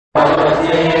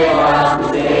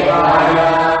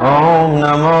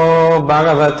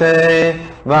Bhagavate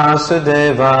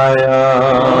Vasudevaya.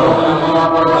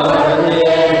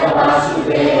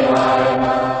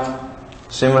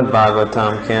 Srimad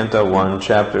Bhagavatam, Canto 1,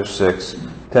 Chapter 6,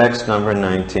 text number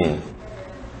 19.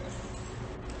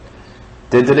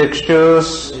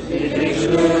 Didrikshus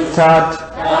tat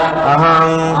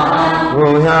aham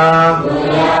bhuya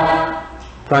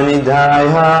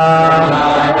pranidhaya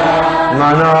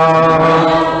mano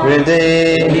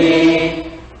hridhi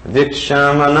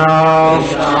vikshamano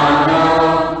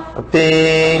api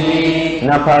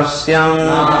napasyam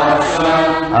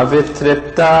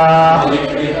avitripta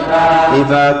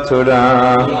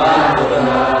ivatura.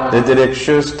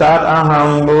 Didrikshus tat aham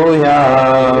bhuya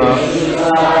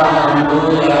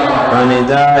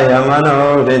pranidhaya mano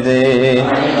hridhi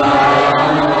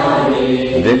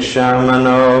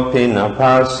vikshamano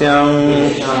pinapasyam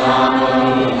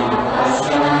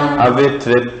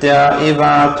avitriptya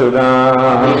ivatura.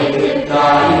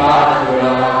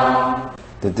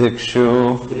 The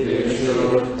dikshu,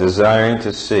 desiring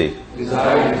to see.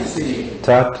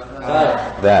 Tat,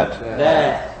 that.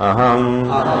 Aham,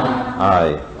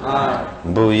 I.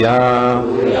 Bhuya,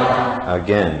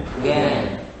 again.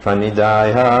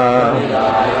 Pranidhaya,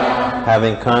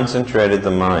 having concentrated the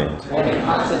mind.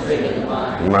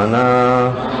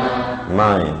 Mana,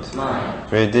 mind.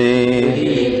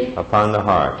 Hridhi, upon the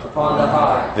heart.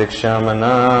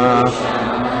 Vikshamana,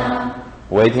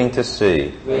 waiting to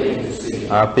see.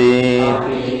 Api,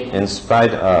 in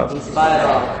spite of.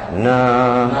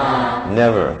 Na,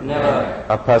 never.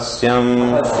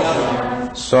 Apasyam,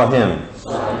 saw him.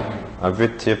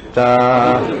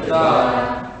 Avitripta,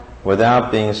 without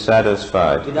being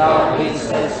satisfied.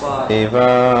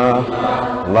 Eva,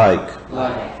 like.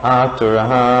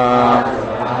 Aturaha,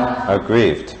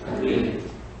 aggrieved.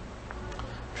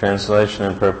 Translation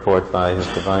and purport by His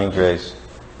Divine Grace,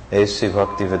 A.C.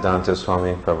 Bhaktivedanta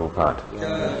Swami Prabhupada.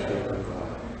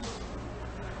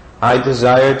 I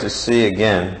desire to see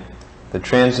again the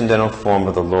transcendental form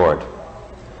of the Lord,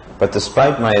 but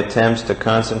despite my attempts to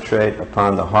concentrate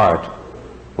upon the heart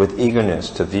with eagerness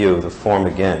to view the form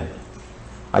again,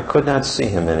 I could not see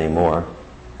him anymore,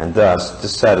 and thus,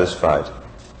 dissatisfied,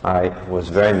 I was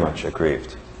very much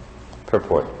aggrieved.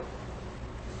 Purport.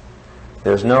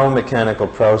 There is no mechanical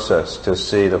process to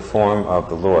see the form of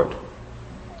the Lord.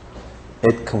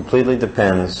 It completely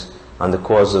depends on the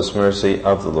causeless mercy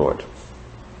of the Lord.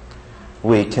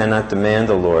 We cannot demand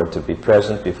the Lord to be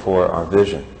present before our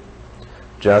vision,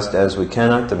 just as we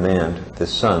cannot demand the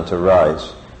sun to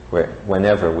rise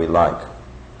whenever we like.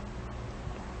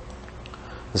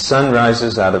 The sun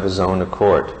rises out of his own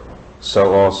accord,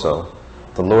 so also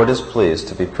the Lord is pleased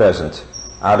to be present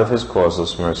out of his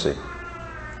causeless mercy.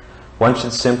 One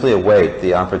should simply await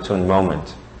the opportune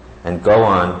moment and go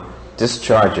on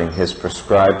discharging his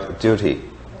prescribed duty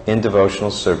in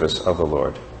devotional service of the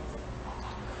Lord.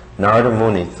 Narada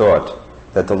Muni thought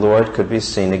that the Lord could be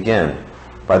seen again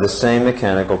by the same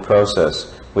mechanical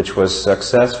process which was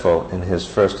successful in his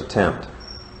first attempt.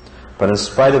 But in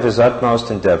spite of his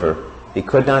utmost endeavor, he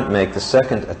could not make the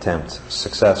second attempt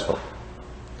successful.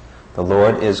 The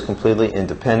Lord is completely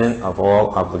independent of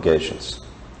all obligations.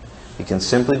 He can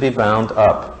simply be bound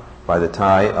up by the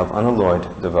tie of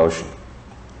unalloyed devotion.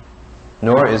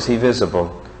 Nor is he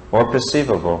visible or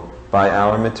perceivable by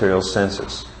our material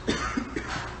senses.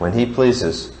 When he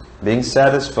pleases, being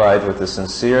satisfied with the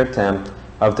sincere attempt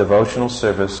of devotional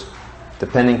service,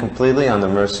 depending completely on the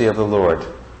mercy of the Lord,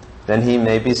 then he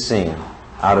may be seen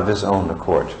out of his own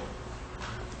accord.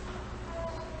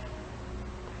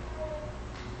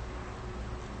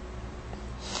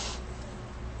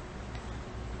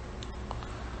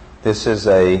 This is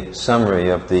a summary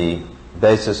of the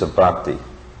basis of bhakti.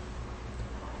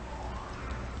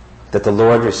 That the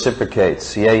Lord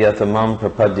reciprocates, ye yathamam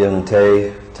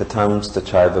prapadyante tatam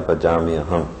stachaiva bhajami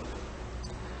aham.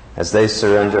 As they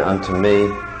surrender unto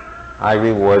me, I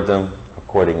reward them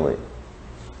accordingly.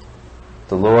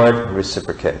 The Lord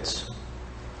reciprocates.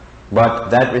 But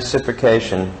that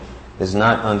reciprocation is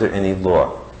not under any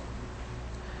law,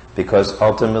 because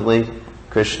ultimately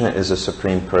Krishna is a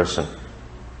supreme person.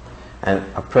 And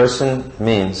a person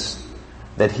means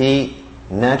that he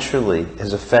naturally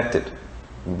is affected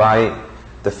by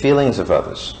the feelings of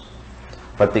others.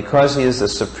 But because he is the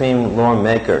supreme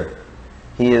lawmaker,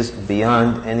 he is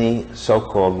beyond any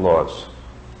so-called laws.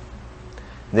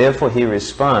 Therefore he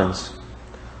responds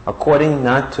according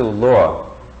not to law,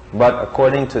 but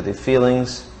according to the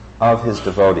feelings of his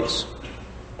devotees.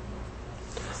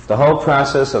 The whole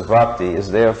process of bhakti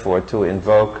is therefore to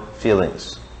invoke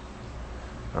feelings.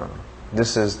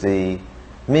 This is the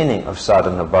meaning of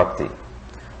sadhana bhakti.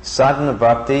 Sadhana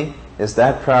bhakti is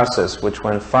that process which,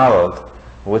 when followed,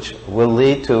 which will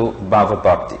lead to Bhava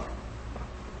Bhakti.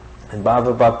 And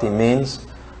Bhava Bhakti means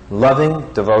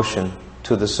loving devotion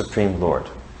to the Supreme Lord.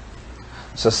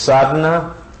 So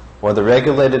sadhana, or the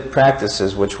regulated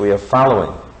practices which we are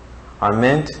following, are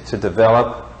meant to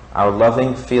develop our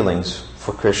loving feelings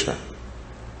for Krishna.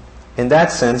 In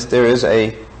that sense, there is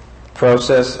a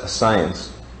process, a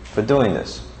science for doing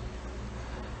this.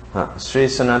 Sri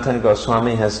Sanatana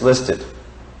Goswami has listed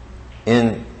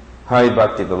in Hari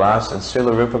Bhakti Vilas, and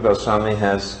Srila Rupa Goswami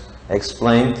has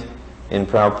explained in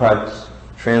Prabhupada's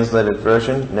translated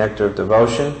version, Nectar of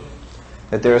Devotion,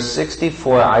 that there are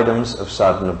 64 items of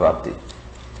sadhana bhakti.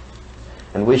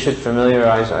 And we should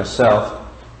familiarize ourselves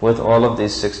with all of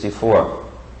these 64.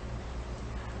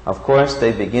 Of course,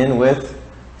 they begin with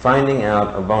finding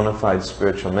out a bona fide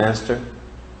spiritual master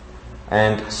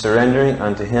and surrendering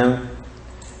unto him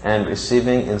and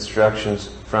receiving instructions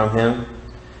from him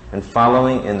and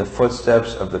following in the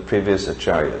footsteps of the previous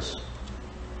acharyas.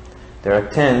 There are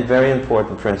 10 very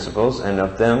important principles, and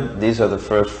of them, these are the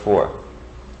first 4.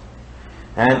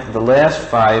 And the last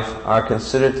 5 are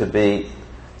considered to be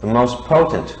the most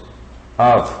potent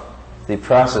of the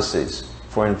processes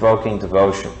for invoking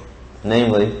devotion,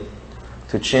 namely,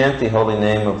 to chant the holy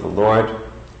name of the Lord,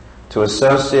 to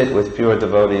associate with pure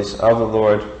devotees of the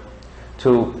Lord,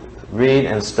 to read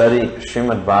and study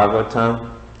Srimad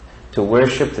Bhagavatam, to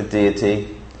worship the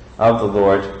deity of the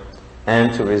Lord,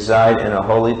 and to reside in a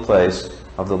holy place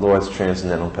of the Lord's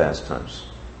transcendental pastimes.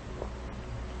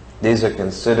 These are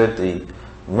considered the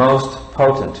most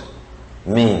potent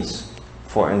means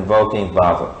for invoking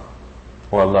bhava,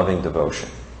 or loving devotion.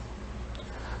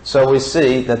 So we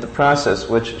see that the process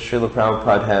which Srila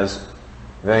Prabhupada has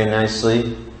very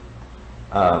nicely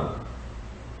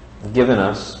given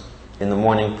us in the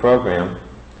morning program,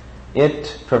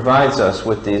 it provides us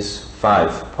with these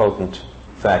 5 potent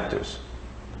factors.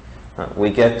 We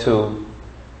get to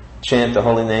chant the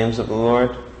holy names of the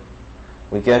Lord.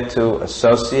 We get to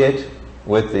associate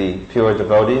with the pure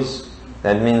devotees.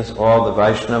 That means all the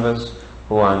Vaishnavas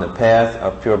who are on the path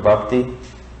of pure bhakti.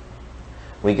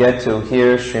 We get to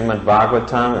hear Srimad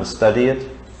Bhagavatam and study it.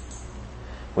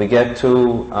 We get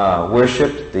to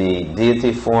worship the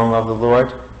deity form of the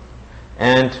Lord.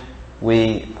 And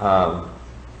we are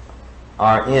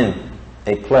in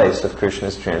a place of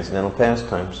Krishna's transcendental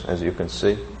pastimes, as you can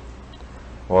see.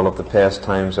 All of the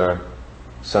pastimes are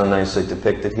so nicely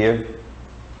depicted here.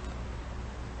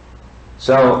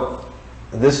 So,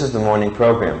 this is the morning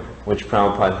program, which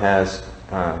Prabhupada has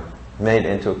made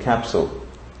into a capsule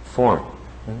form.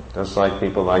 Just like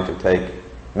people like to take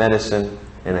medicine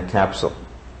in a capsule.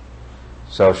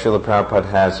 So, Srila Prabhupada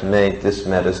has made this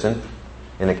medicine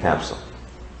in a capsule.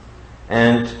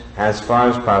 And as far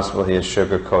as possible, he has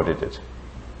sugar-coated it.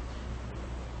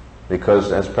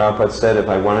 Because, as Prabhupada said, if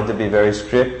I wanted to be very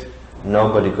strict,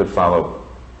 nobody could follow.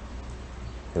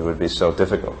 It would be so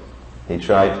difficult. He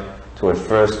tried to at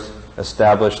first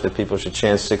establish that people should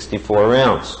chant 64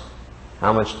 rounds.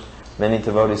 Many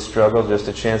devotees struggle just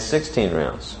to chant 16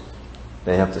 rounds.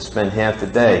 They have to spend half the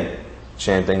day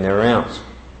chanting their rounds.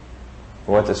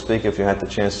 What to speak if you had to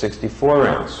chant 64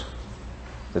 rounds?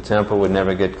 The temple would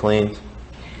never get cleaned.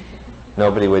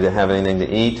 Nobody would have anything to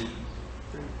eat.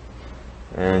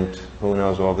 And who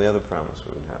knows all the other problems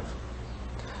we would have.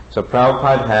 So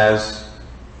Prabhupada has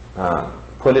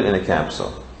put it in a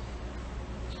capsule,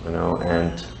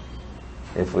 and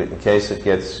in case it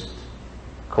gets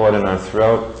caught in our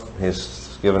throat,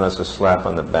 he's given us a slap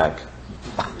on the back,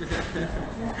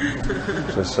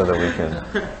 just so that we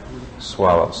can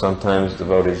swallow. Sometimes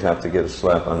devotees have to get a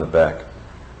slap on the back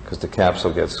because the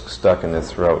capsule gets stuck in their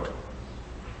throat.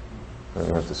 And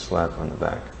we have to slap on the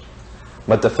back.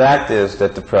 But the fact is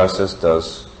that the process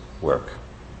does work.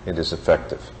 It is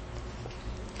effective.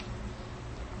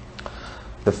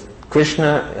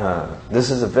 Krishna, this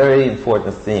is a very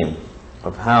important theme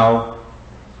of how,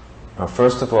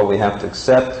 first of all, we have to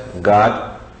accept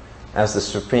God as the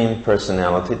Supreme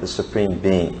Personality, the Supreme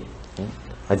Being,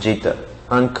 Ajita,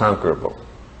 unconquerable.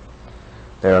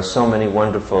 There are so many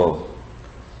wonderful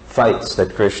fights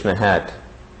that Krishna had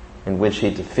in which he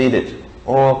defeated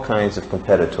all kinds of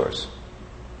competitors.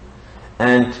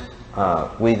 And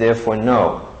we therefore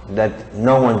know that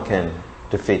no one can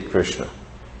defeat Krishna.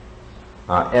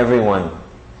 Everyone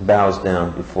bows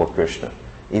down before Krishna.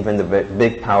 Even the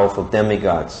big powerful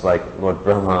demigods like Lord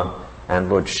Brahma and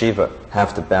Lord Shiva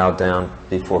have to bow down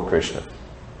before Krishna.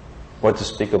 What to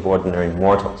speak of ordinary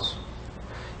mortals?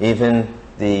 Even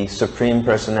the Supreme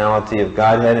Personality of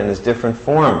Godhead in its different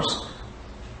forms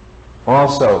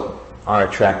also are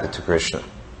attracted to Krishna.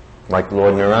 Like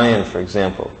Lord Narayan, for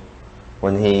example,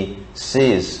 when he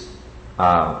sees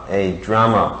a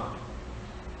drama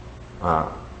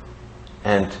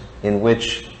and in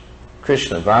which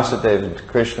Krishna, Vasudeva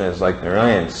Krishna is like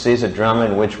Narayan, sees a drama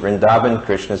in which Vrindavan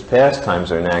Krishna's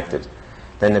pastimes are enacted,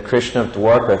 then the Krishna of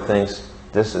Dwarka thinks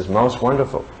this is most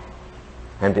wonderful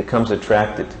and becomes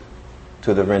attracted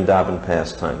to the Vrindavan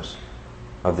pastimes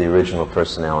of the original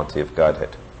personality of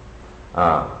Godhead.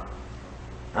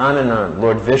 Anand,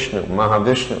 Lord Vishnu,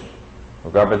 Mahavishnu,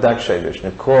 Garbhadakshay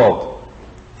Vishnu, called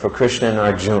for Krishna and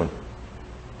Arjuna.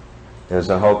 There's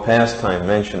a whole pastime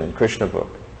mentioned in Krishna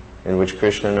book in which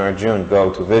Krishna and Arjuna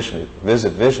go to Vishnu,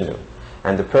 visit Vishnu,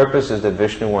 and the purpose is that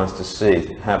Vishnu wants to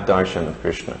have darshan of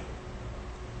Krishna.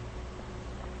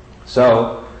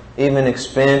 So, even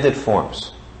expanded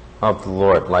forms of the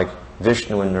Lord, like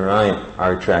Vishnu and Narayan,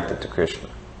 are attracted to Krishna.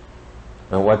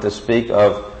 And what to speak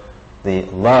of the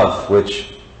love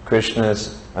which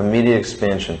Krishna's immediate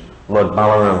expansion, Lord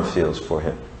Balaram, feels for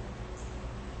him.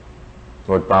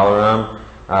 Lord Balaram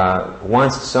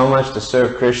wants so much to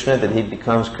serve Krishna that he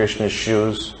becomes Krishna's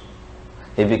shoes,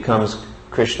 he becomes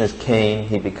Krishna's cane,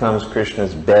 he becomes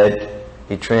Krishna's bed,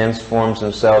 he transforms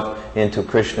himself into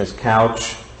Krishna's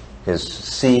couch, his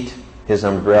seat, his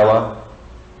umbrella.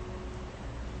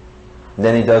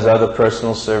 Then he does other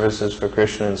personal services for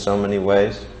Krishna in so many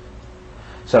ways.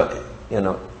 So,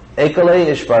 Ekale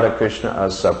Ishvara Krishna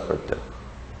Asaprata.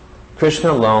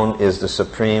 Krishna alone is the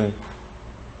Supreme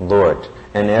Lord,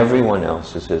 and everyone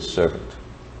else is his servant.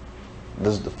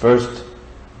 This is the first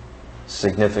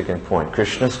significant point.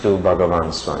 Krishna stu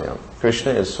Bhagavan Swayam.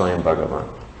 Krishna is Swayam Bhagavan.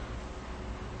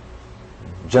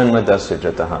 Janmadasya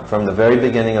Jataha. From the very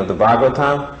beginning of the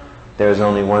Bhagavatam, there is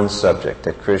only one subject,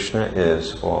 that Krishna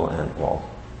is all and all.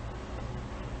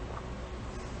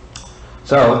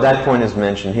 So that point is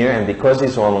mentioned here, and because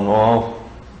he's all in all,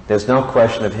 there's no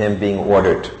question of him being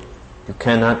ordered. You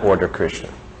cannot order Krishna.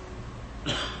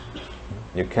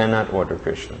 You cannot order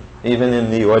Krishna. Even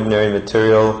in the ordinary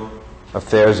material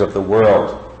affairs of the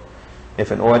world,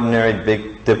 if an ordinary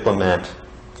big diplomat,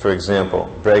 for example,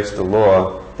 breaks the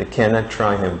law, they cannot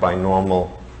try him by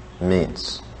normal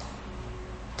means.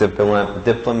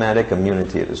 Diplomatic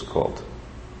immunity, it is called,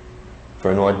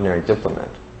 for an ordinary diplomat.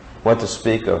 What to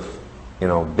speak of,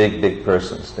 big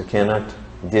persons. They cannot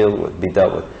be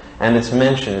dealt with. And it's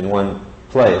mentioned in one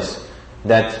place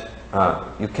that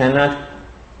you cannot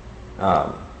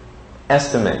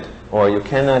estimate or you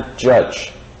cannot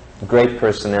judge great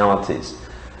personalities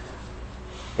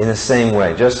in the same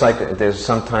way. Just like there's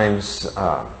sometimes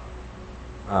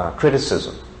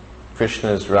criticism.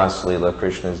 Krishna's Ras Leela,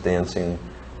 Krishna's dancing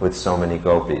with so many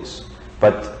gopis.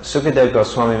 But Sukadeva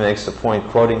Goswami makes the point,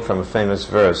 quoting from a famous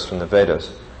verse from the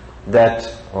Vedas,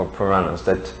 or Puranas,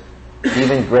 that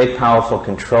even great powerful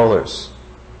controllers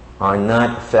are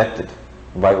not affected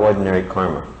by ordinary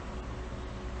karma.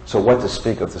 So what to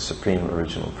speak of the Supreme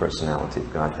Original Personality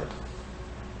of Godhead?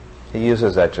 He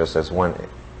uses that just as one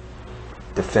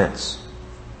defense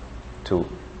to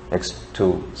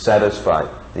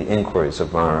satisfy the inquiries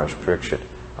of Maharaj Parikshit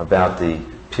about the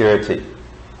purity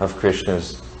of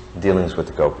Krishna's dealings with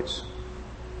the gopis.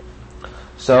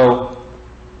 So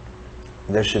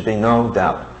there should be no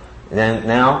doubt. And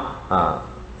now,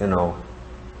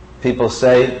 people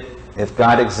say, if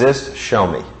God exists, show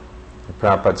me. And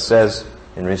Prabhupada says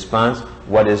in response,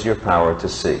 what is your power to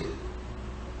see?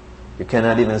 You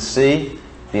cannot even see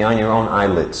beyond your own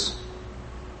eyelids.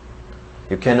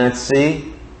 You cannot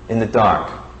see in the dark,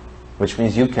 which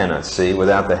means you cannot see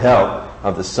without the help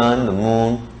of the sun, the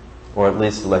moon, or at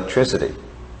least electricity.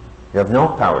 You have no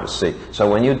power to see. So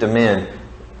when you demand,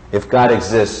 if God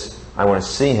exists, I want to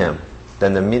see him,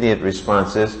 then the immediate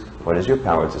response is, what is your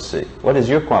power to see? What is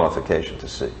your qualification to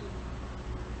see?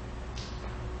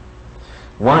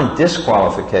 One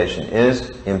disqualification is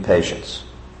impatience.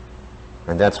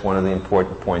 And that's one of the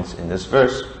important points in this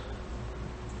verse.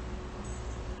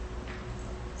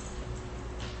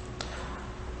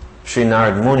 Sri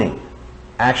Narad Muni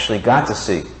actually got to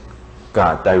see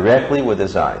God directly with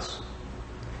his eyes.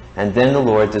 And then the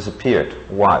Lord disappeared.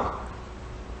 Why?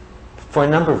 For a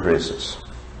number of reasons.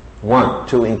 One,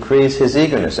 to increase his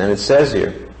eagerness. And it says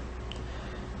here,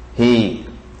 he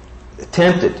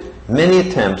attempted many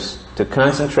attempts to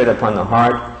concentrate upon the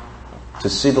heart to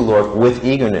see the Lord with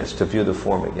eagerness to view the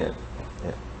form again.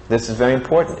 Yeah. This is very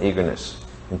important, eagerness,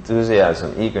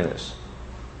 enthusiasm, eagerness,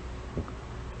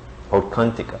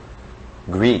 utkantika,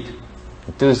 greed,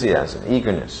 enthusiasm,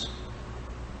 eagerness.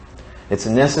 It's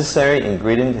a necessary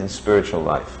ingredient in spiritual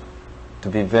life, to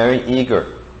be very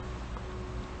eager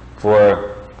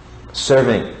for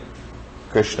serving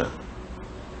Krishna.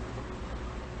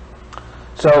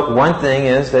 So one thing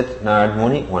is that Narad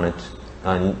Muni wanted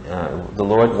the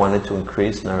Lord wanted to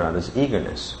increase Narada's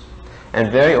eagerness.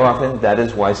 And very often that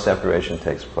is why separation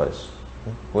takes place.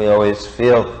 We always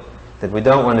feel that we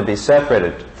don't want to be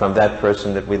separated from that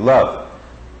person that we love.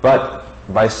 But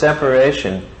by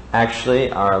separation,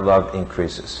 actually our love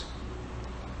increases.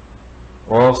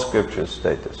 All scriptures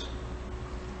state this.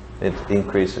 It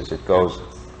increases, it goes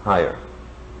higher.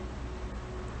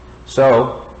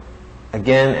 So,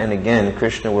 again and again,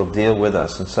 Krishna will deal with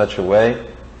us in such a way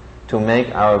to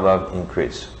make our love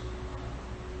increase.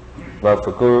 Love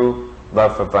for Guru,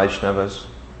 love for Vaishnavas,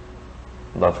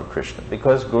 love for Krishna.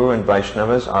 Because Guru and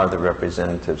Vaishnavas are the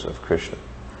representatives of Krishna.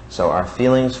 So our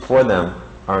feelings for them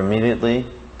are immediately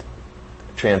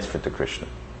transferred to Krishna.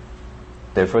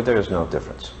 Therefore, there is no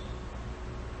difference.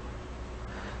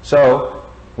 So,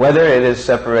 whether it is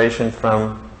separation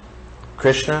from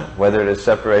Krishna, whether it is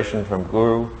separation from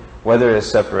Guru, whether it is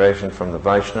separation from the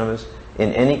Vaishnavas,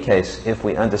 in any case, if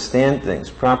we understand things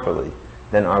properly,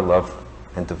 then our love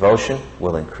and devotion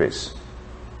will increase.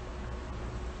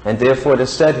 And therefore it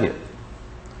is said here,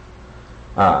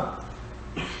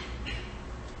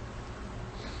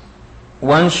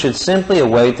 one should simply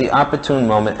await the opportune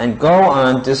moment and go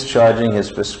on discharging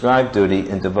his prescribed duty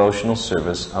in devotional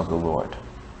service of the Lord.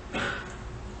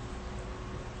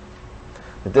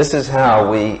 This is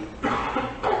how we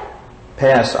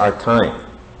pass our time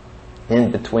in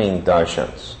between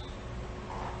darshans.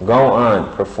 Go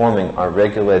on performing our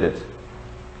regulated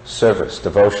service,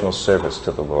 devotional service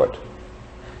to the Lord.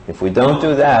 If we don't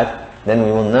do that, then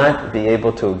we will not be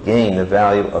able to gain the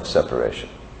value of separation.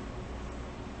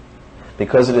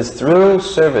 Because it is through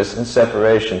service and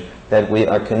separation that we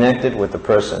are connected with the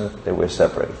person that we're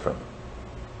separated from.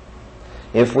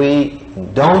 If we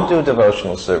don't do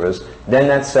devotional service, then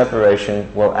that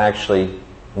separation will actually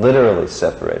literally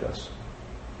separate us.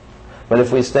 But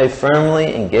if we stay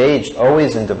firmly engaged,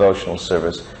 always in devotional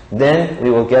service, then we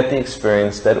will get the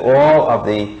experience that all of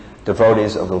the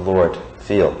devotees of the Lord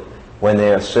feel when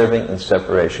they are serving in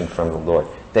separation from the Lord.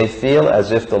 They feel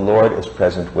as if the Lord is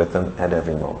present with them at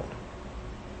every moment.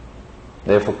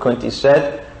 Therefore Kunti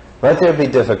said, let there be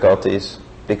difficulties,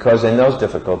 because in those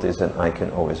difficulties then I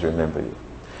can always remember you.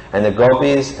 And the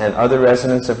gopis and other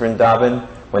residents of Vrindavan,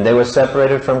 when they were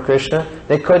separated from Krishna,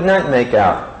 they could not make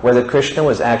out whether Krishna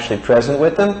was actually present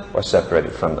with them or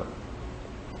separated from them.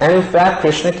 And in fact,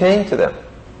 Krishna came to them.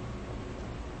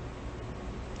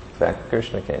 In fact,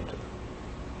 Krishna came to them.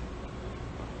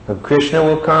 But Krishna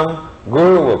will come,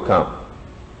 Guru will come,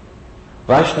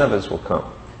 Vaishnavas will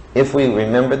come. If we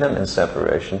remember them in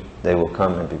separation, they will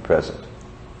come and be present.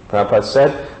 Prabhupada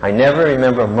said, I never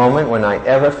remember a moment when I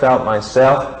ever felt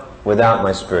myself without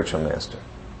my spiritual master.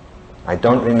 I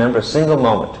don't remember a single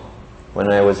moment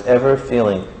when I was ever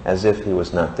feeling as if he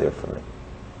was not there for me.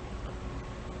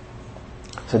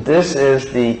 So this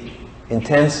is the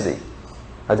intensity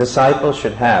a disciple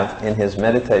should have in his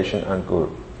meditation on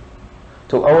Guru.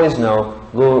 To always know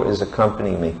Guru is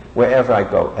accompanying me wherever I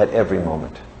go, at every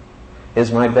moment.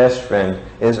 Is my best friend,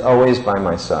 is always by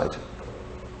my side,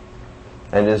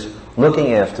 and is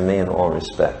looking after me in all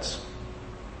respects.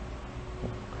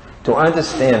 To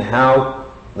understand how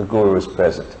the Guru is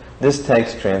present, this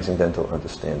takes transcendental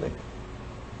understanding.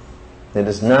 It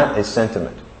is not a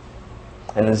sentiment,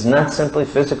 and it is not simply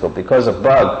physical, because a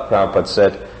bug, Prabhupada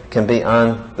said, can be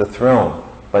on the throne,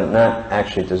 but not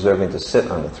actually deserving to sit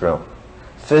on the throne.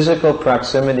 Physical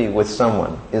proximity with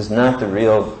someone is not the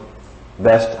real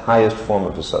best, highest form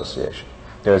of association.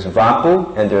 There's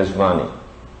Vapu and there's Vani.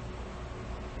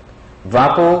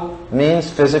 Vapu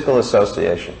means physical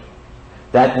association.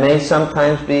 That may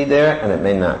sometimes be there and it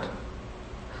may not.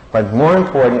 But more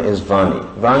important is Vani.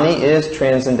 Vani is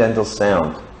transcendental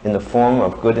sound in the form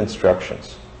of good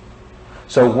instructions.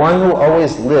 So one who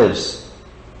always lives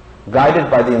guided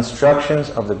by the instructions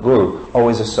of the Guru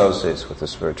always associates with the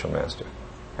spiritual master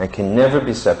and can never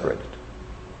be separated.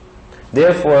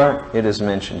 Therefore, it is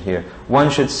mentioned here, one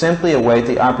should simply await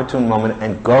the opportune moment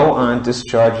and go on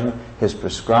discharging his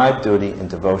prescribed duty in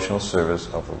devotional service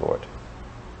of the Lord.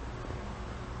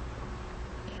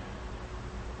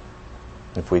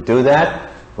 If we do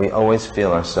that, we always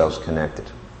feel ourselves connected.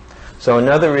 So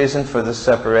another reason for this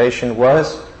separation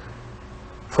was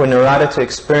for Narada to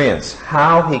experience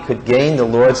how he could gain the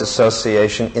Lord's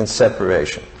association in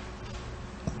separation.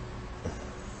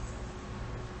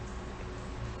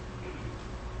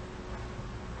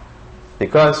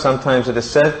 Because sometimes it is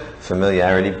said,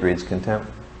 familiarity breeds contempt.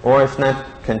 Or if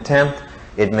not contempt,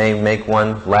 it may make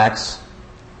one lax.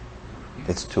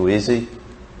 It's too easy.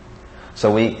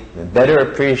 So we better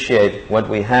appreciate what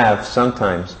we have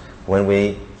sometimes when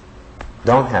we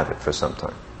don't have it for some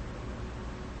time.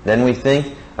 Then we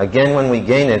think, Again, when we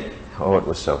gain it, oh, it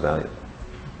was so valuable.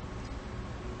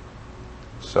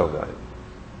 So valuable.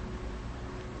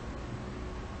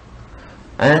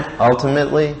 And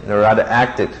ultimately, Narada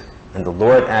acted, and the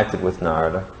Lord acted with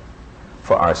Narada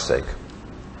for our sake.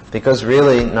 Because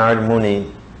really, Narada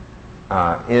Muni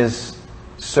is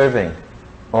serving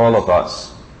all of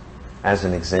us as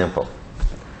an example.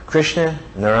 Krishna,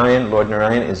 Narayan, Lord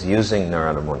Narayan, is using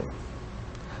Narada Muni.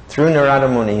 Through Narada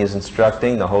Muni, he is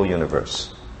instructing the whole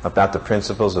universe about the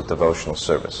principles of devotional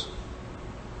service.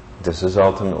 This is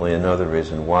ultimately another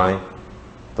reason why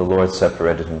the Lord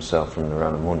separated himself from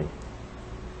Narada Muni.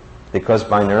 Because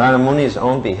by Narada Muni's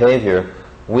own behavior,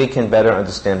 we can better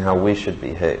understand how we should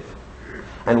behave.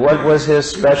 And what was his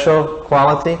special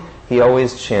quality? He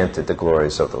always chanted the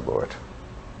glories of the Lord.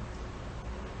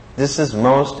 This is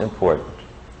most important,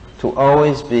 to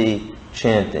always be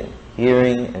chanting,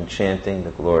 hearing and chanting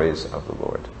the glories of the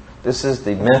Lord. This is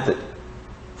the method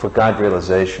for God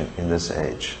realization in this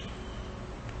age.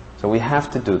 So we have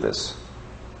to do this.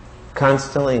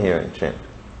 Constantly hear and chant.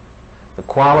 The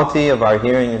quality of our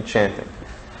hearing and chanting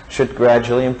should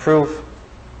gradually improve.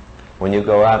 When you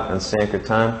go out on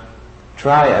Sankirtan,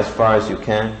 try as far as you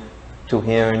can to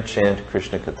hear and chant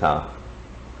Krishna Katha.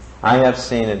 I have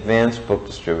seen advanced book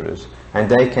distributors, and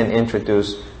they can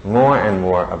introduce more and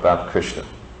more about Krishna.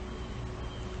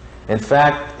 In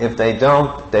fact, if they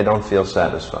don't feel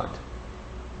satisfied.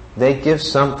 They give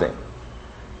something.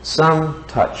 Some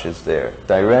touch is there,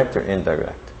 direct or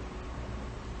indirect.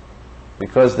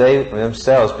 Because they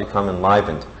themselves become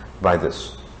enlivened by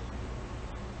this.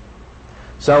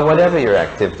 So whatever your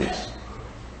activities,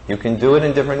 you can do it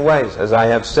in different ways. As I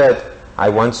have said, I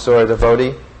once saw a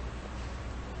devotee.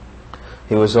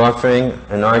 He was offering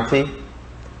an arti,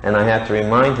 and I had to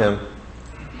remind him,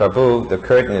 Prabhu, the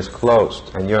curtain is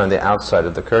closed, and you're on the outside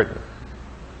of the curtain.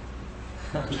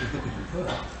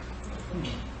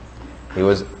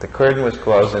 The curtain was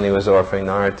closed, and he was offering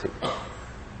the arti.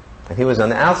 And he was on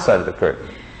the outside of the curtain.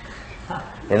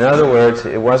 In other words,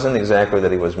 it wasn't exactly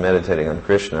that he was meditating on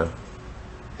Krishna.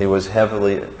 He was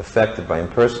heavily affected by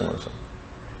impersonalism.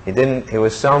 He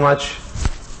was so much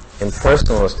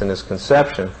impersonalist in his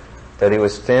conception that he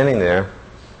was standing there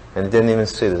and didn't even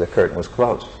see that the curtain was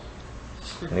closed.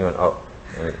 And he went, oh,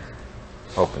 and he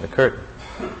opened the curtain.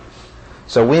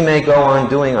 So we may go on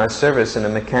doing our service in a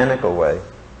mechanical way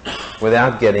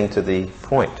without getting to the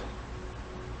point.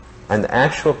 And the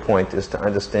actual point is to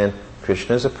understand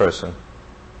Krishna is a person.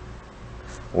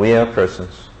 We are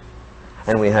persons.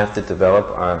 And we have to develop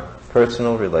our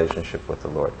personal relationship with the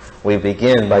Lord. We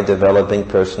begin by developing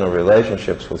personal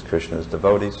relationships with Krishna's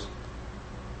devotees.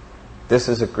 This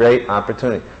is a great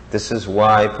opportunity. This is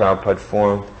why Prabhupada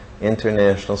formed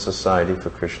International Society for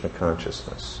Krishna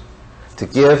Consciousness, to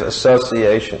give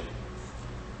association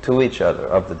to each other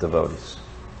of the devotees.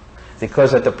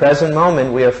 Because at the present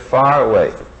moment we are far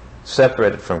away,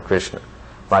 separated from Krishna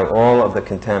by all of the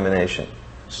contamination.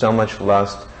 So much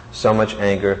lust, so much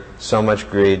anger, so much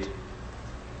greed,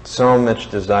 so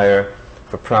much desire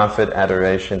for profit,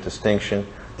 adoration, distinction.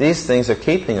 These things are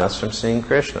keeping us from seeing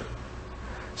Krishna.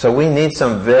 So we need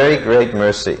some very great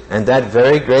mercy, and that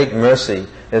very great mercy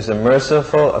is a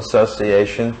merciful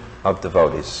association of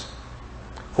devotees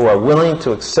who are willing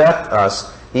to accept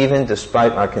us even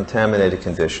despite our contaminated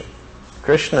condition.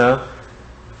 Krishna,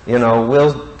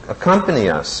 will accompany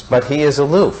us, but he is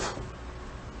aloof.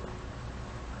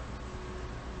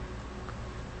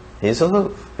 He's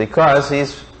aloof because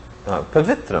he's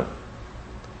pavitram.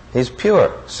 He's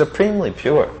pure, supremely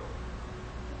pure.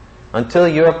 Until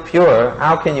you're pure,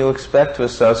 how can you expect to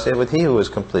associate with he who is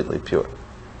completely pure?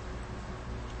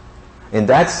 In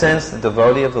that sense, the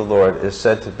devotee of the Lord is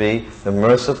said to be the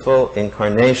merciful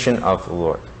incarnation of the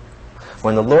Lord.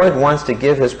 When the Lord wants to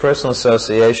give his personal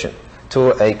association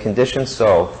to a conditioned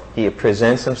soul, he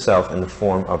presents himself in the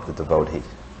form of the devotee.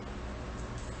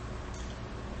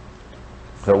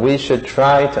 So we should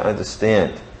try to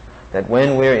understand that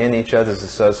when we're in each other's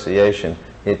association,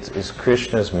 it is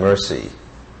Krishna's mercy,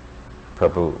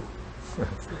 Prabhu.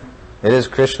 It is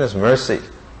Krishna's mercy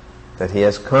that he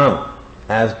has come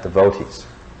as devotees.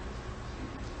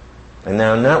 And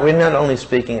now we're not only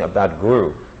speaking about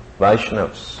Guru,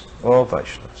 Vaishnavas, all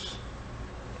Vaishnavas.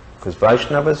 Because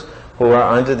Vaishnavas who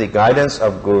are under the guidance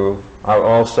of Guru are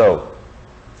also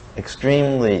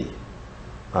extremely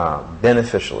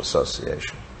beneficial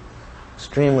association.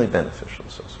 Extremely beneficial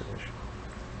association.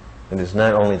 It is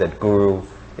not only that Guru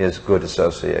is good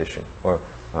association, or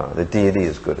the deity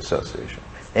is good association.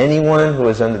 Anyone who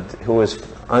is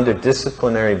under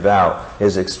disciplinary vow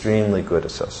is extremely good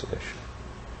association.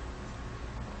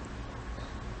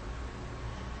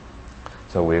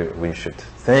 So we should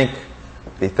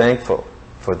be thankful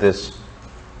for this.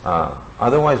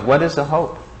 Otherwise, what is the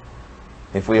hope?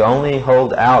 If we only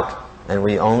hold out and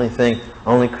we only think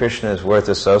only Krishna is worth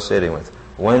associating with,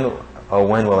 when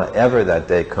will ever that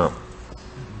day come?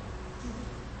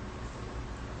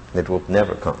 It will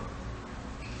never come.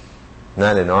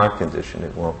 Not in our condition,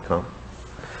 it won't come.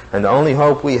 And the only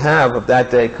hope we have of that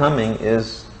day coming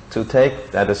is to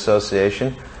take that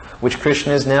association which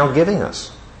Krishna is now giving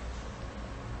us.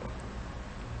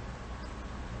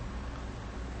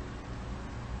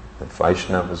 The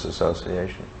Vaishnava's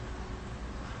association.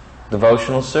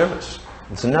 Devotional service.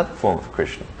 It's another form of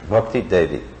Krishna. Bhakti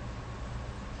Devi.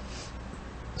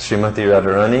 Srimati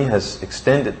Radharani has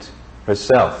extended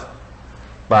herself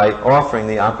by offering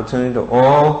the opportunity to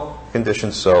all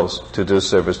conditioned souls to do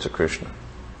service to Krishna.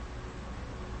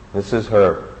 This is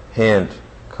her hand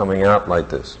coming out like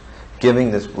this, giving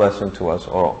this blessing to us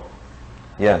all.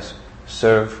 Yes,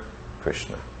 serve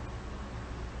Krishna.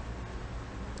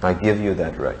 I give you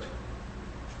that right.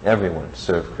 Everyone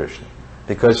serve Krishna.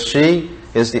 Because she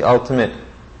is the ultimate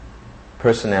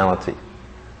personality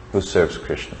who serves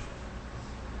Krishna.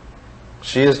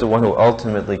 She is the one who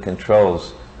ultimately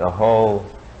controls the whole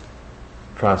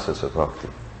process of bhakti.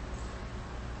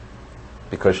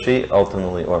 Because she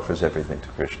ultimately offers everything to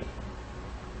Krishna.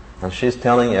 And she's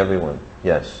telling everyone,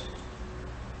 yes,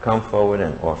 come forward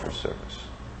and offer service.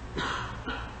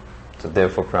 So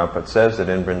therefore Prabhupada says that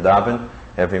in Vrindavan,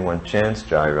 everyone chants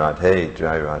Jai Radhe,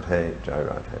 Jai Radhe, Jai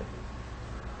Radhe.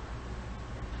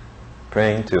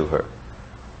 Praying to her,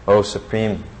 O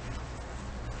supreme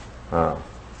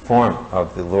form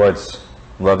of the Lord's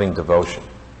loving devotion,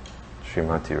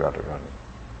 Srimati Radharani.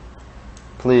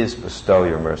 Please bestow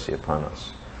your mercy upon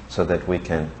us so that we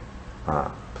can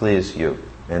please you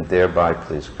and thereby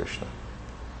please Krishna.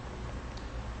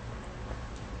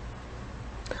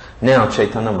 Now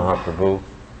Chaitanya Mahaprabhu,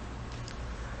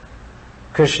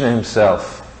 Krishna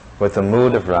himself, with the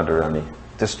mood of Radharani,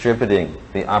 distributing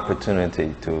the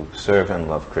opportunity to serve and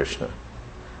love Krishna,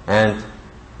 and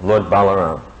Lord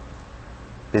Balaram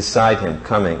beside him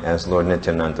coming as Lord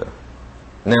Nityananda.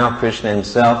 Now Krishna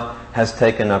himself has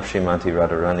taken up Srimati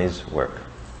Radharani's work.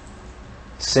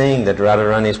 Seeing that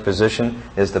Radharani's position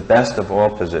is the best of all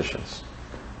positions,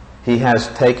 he has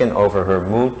taken over her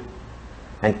mood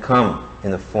and come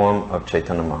in the form of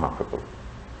Chaitanya Mahaprabhu.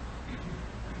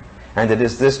 And it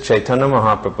is this Chaitanya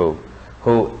Mahaprabhu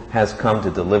who has come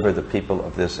to deliver the people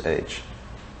of this age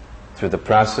through the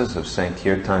process of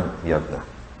Sankirtan Yagna.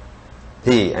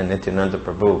 He and Nityananda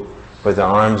Prabhu, with their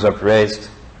arms upraised,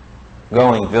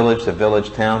 going village to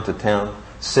village, town to town,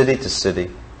 city to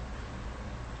city,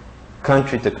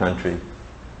 country to country,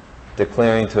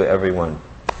 declaring to everyone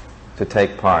to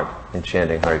take part in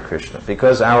chanting Hare Krishna.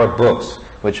 Because our books,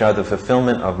 which are the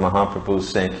fulfillment of Mahaprabhu's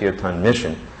Sankirtan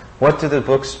mission, what do the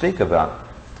books speak about?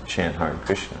 To chant Hare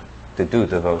Krishna, to do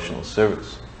devotional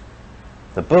service.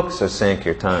 The books are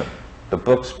Sankirtan. The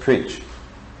books preach.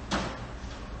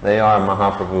 They are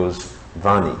Mahaprabhu's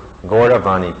Vani, Gaura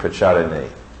Vani Pracharane,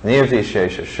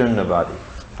 Nirvishesha Shunnavadi,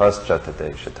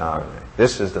 Paschatade Shatarane.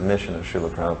 This is the mission of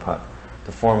Srila Prabhupada,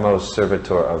 the foremost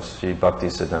servitor of Sri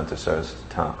Bhaktisiddhanta Saraswati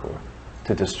Thakur,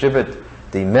 to distribute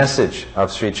the message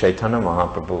of Sri Chaitanya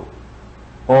Mahaprabhu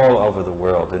all over the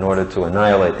world in order to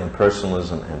annihilate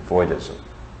impersonalism and voidism.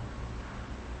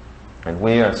 And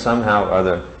we are somehow or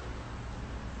other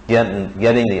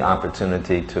getting the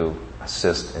opportunity to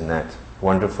assist in that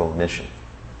wonderful mission.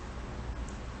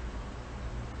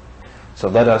 So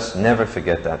let us never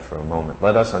forget that for a moment.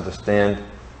 Let us understand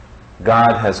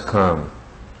God has come.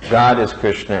 God is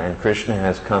Krishna, and Krishna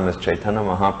has come as Chaitanya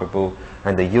Mahaprabhu,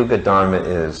 and the Yuga Dharma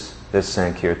is this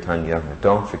Sankirtan Yagna.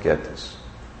 Don't forget this.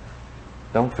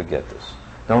 Don't forget this.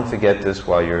 Don't forget this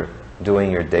while you're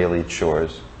doing your daily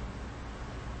chores.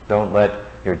 Don't let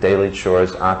your daily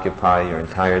chores occupy your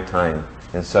entire time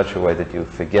in such a way that you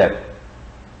forget,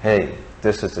 hey,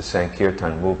 this is the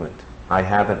Sankirtan movement. I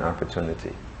have an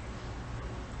opportunity.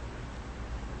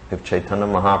 If Chaitanya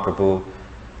Mahaprabhu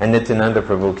and Nityananda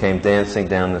Prabhu came dancing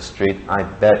down the street, I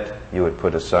bet you would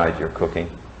put aside your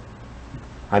cooking.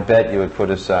 I bet you would put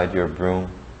aside your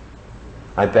broom.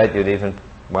 I bet you'd even,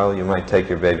 well, you might take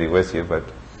your baby with you, but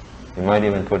you might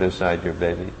even put aside your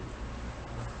baby.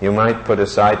 You might put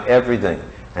aside everything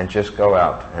and just go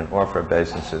out and offer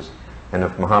obeisances. And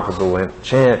if Mahaprabhu went,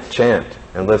 chant, chant,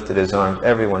 and lifted his arms,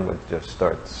 everyone would just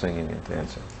start singing and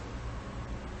dancing.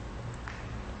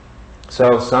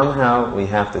 So somehow we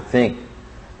have to think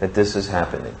that this is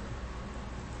happening,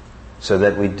 so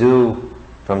that we do,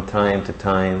 from time to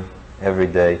time, every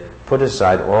day, put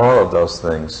aside all of those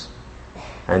things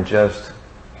and just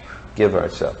give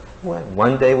ourselves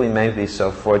One day we may be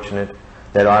so fortunate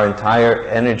that our entire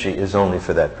energy is only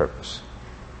for that purpose.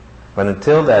 But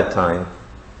until that time,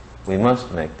 we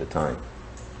must make the time.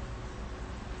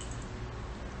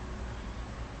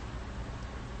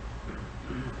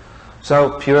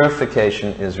 So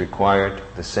purification is required.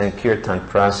 The Sankirtan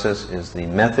process is the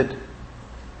method.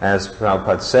 As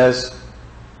Prabhupada says,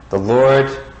 the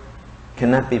Lord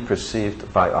cannot be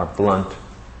perceived by our blunt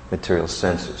material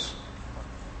senses.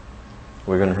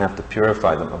 We're going to have to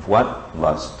purify them. Of what?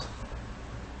 Lust.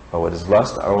 But what is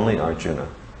lust? Only Arjuna.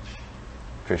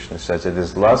 Krishna says it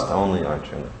is lust only,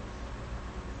 Arjuna,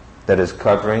 that is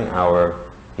covering our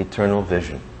eternal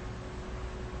vision.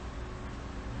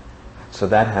 So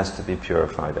that has to be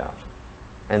purified out.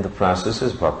 And the process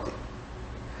is bhakti.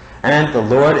 And the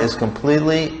Lord is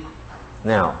completely,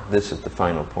 now this is the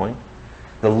final point,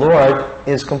 the Lord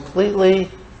is completely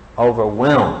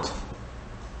overwhelmed.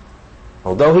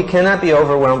 Although he cannot be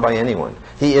overwhelmed by anyone,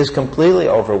 he is completely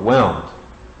overwhelmed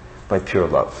by pure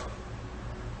love.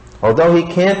 Although he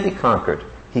can't be conquered,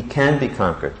 he can be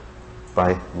conquered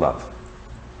by love.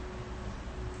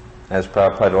 As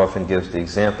Prabhupada often gives the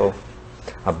example,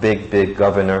 a big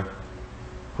governor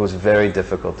who's very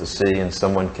difficult to see, and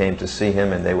someone came to see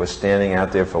him and they were standing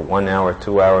out there for 1 hour,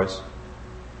 2 hours.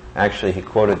 Actually, he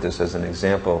quoted this as an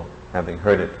example, having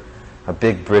heard it. A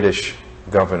big British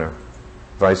governor,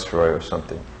 viceroy or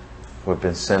something, who had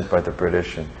been sent by the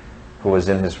British and who was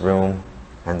in his room,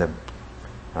 and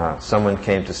someone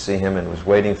came to see him and was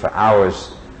waiting for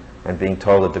hours and being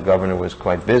told that the governor was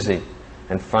quite busy.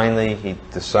 And finally he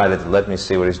decided to let me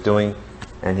see what he's doing,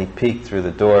 and he peeked through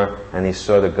the door and he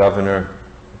saw the governor,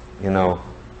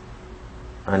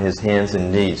 on his hands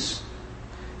and knees.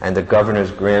 And the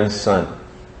governor's grandson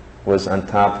was on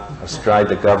top, astride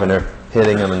the governor,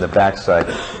 hitting him in the backside,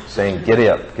 saying, "Giddy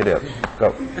up,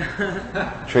 go."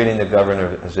 Treating the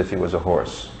governor as if he was a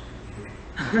horse.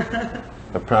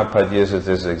 But Prabhupada uses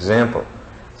this example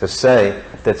to say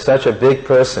that such a big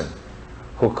person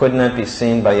who could not be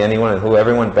seen by anyone and who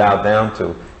everyone bowed down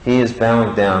to, he is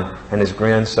bowing down and his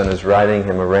grandson is riding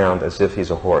him around as if he's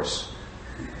a horse.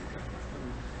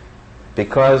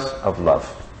 Because of love.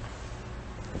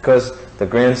 Because the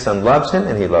grandson loves him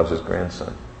and he loves his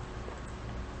grandson.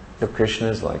 So Krishna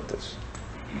is like this.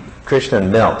 Krishna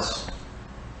melts.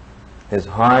 His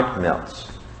heart melts.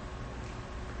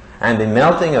 And the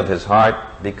melting of his heart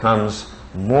becomes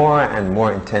more and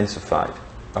more intensified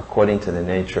according to the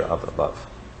nature of the love.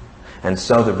 And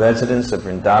so the residents of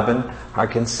Vrindavan are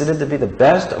considered to be the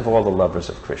best of all the lovers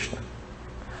of Krishna,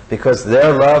 because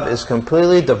their love is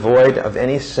completely devoid of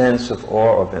any sense of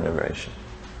awe or veneration.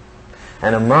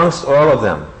 And amongst all of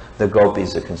them, the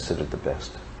gopis are considered the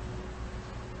best,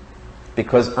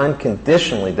 because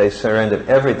unconditionally they surrendered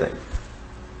everything,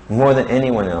 more than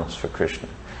anyone else, for Krishna.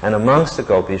 And amongst the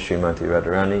gopis, Srimati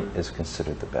Radharani is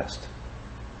considered the best.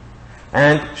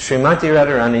 And Srimati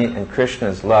Radharani and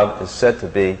Krishna's love is said to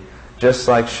be just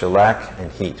like shellac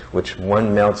and heat, which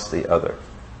one melts the other.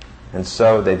 And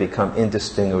so they become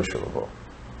indistinguishable.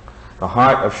 The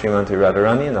heart of Srimati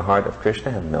Radharani and the heart of Krishna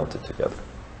have melted together.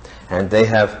 And they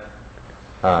have,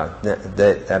 by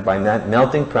that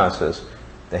melting process,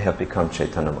 they have become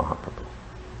Chaitanya Mahaprabhu.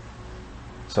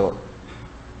 So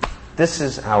this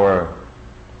is our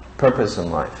purpose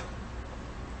in life,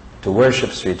 to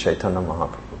worship Sri Chaitanya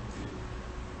Mahaprabhu,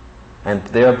 and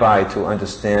thereby to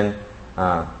understand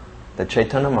that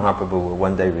Chaitanya Mahaprabhu will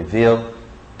one day reveal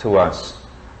to us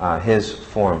his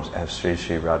forms as Sri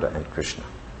Sri Radha and Krishna.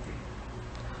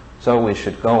 So we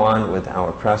should go on with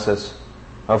our process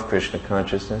of Krishna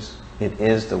consciousness. It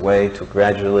is the way to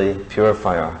gradually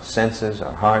purify our senses,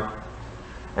 our heart,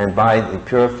 and by the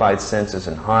purified senses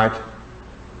and heart,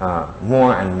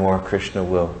 more and more Krishna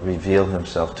will reveal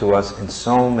himself to us in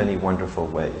so many wonderful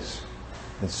ways.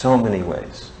 In so many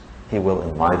ways, he will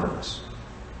enliven us.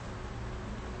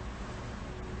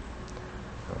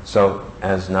 So,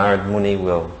 as Narad Muni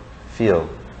will feel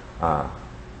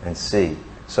and see,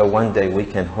 so one day we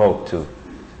can hope to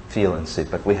feel and see,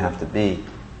 but we have to be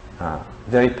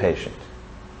very patient,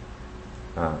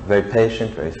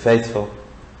 very faithful,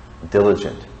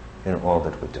 diligent in all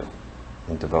that we do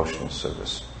in devotional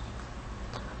service.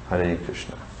 Hare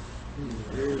Krishna.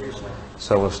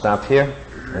 So we'll stop here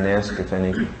and ask if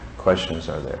any questions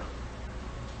are there.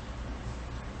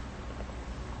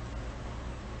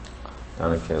 The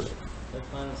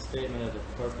final statement of the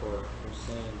purport was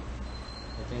saying,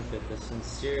 I think that the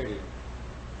sincerity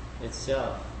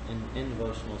itself in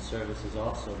devotional service is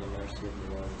also the mercy of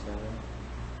the Lord. Is that right?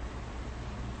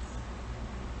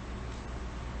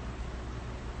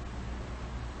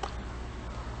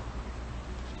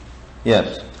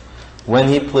 Yes. when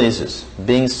he pleases,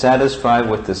 being satisfied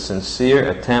with the sincere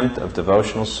attempt of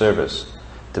devotional service,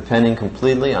 depending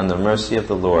completely on the mercy of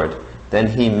the Lord, then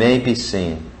he may be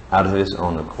seen out of his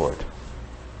own accord.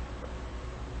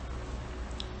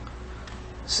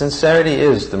 Sincerity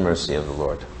is the mercy of the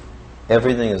Lord.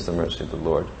 Everything is the mercy of the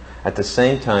Lord. At the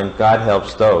same time, God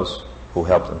helps those who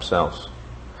help themselves.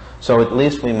 So at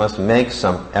least we must make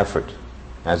some effort,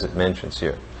 as it mentions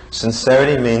here.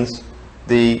 Sincerity means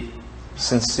the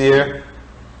sincere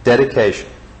dedication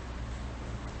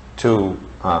to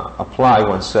apply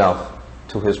oneself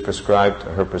to his prescribed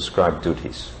or her prescribed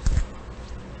duties.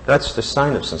 That's the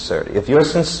sign of sincerity. If you're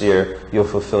sincere, you'll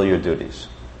fulfill your duties.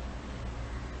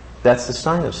 That's the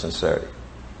sign of sincerity.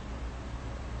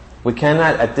 We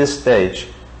cannot, at this stage,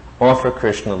 offer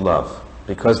Krishna love,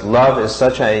 because love is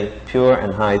such a pure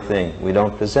and high thing. We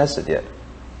don't possess it yet.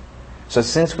 So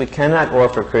since we cannot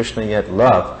offer Krishna yet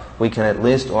love, we can at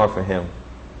least offer him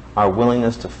our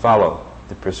willingness to follow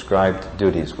the prescribed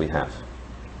duties we have.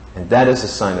 And that is a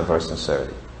sign of our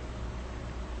sincerity.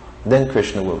 Then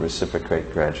Krishna will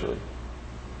reciprocate gradually.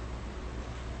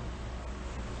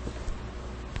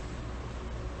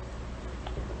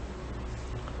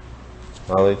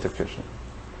 Lalita Krishna.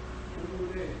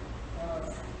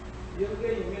 The other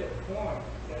day you made a point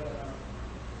that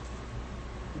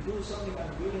to do something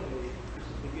unwillingly is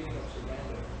the beginning of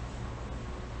surrender.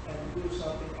 And to do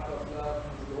something out of love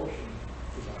and devotion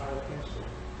is a higher principle.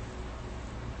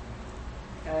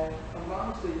 And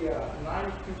amongst the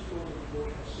 9 principles of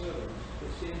devotional service,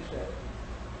 it seems that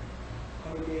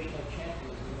congregational chanting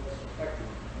is the most effective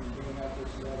in bringing out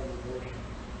this love and devotion.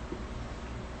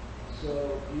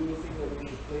 So do you think that we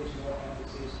should place more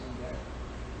emphasis on that?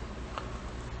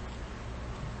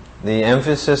 The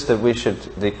emphasis that we should,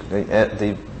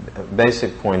 the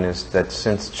basic point is that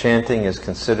since chanting is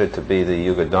considered to be the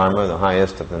Yuga Dharma, the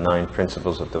highest of the 9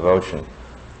 principles of devotion,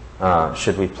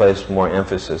 should we place more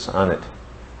emphasis on it?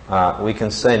 We can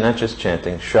say not just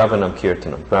chanting, Shravanam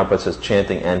Kirtanam. Prabhupada says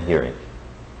chanting and hearing.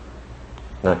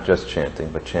 Not just chanting,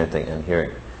 but chanting and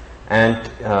hearing. And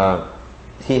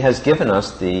he has given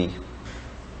us the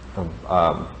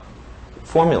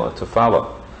formula to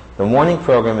follow. The morning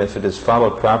program, if it is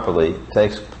followed properly,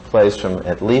 takes place from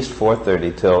at least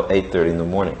 4:30 till 8:30 in the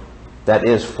morning. That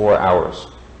is 4 hours.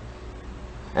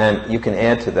 And you can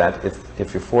add to that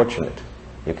if you're fortunate.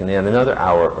 You can add another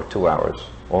hour or 2 hours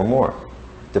or more,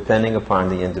 depending upon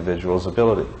the individual's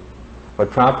ability.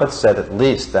 But Prabhupada said at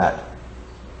least that.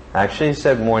 Actually, he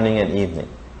said morning and evening.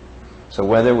 So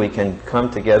whether we can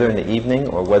come together in the evening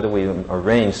or whether we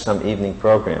arrange some evening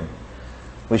program,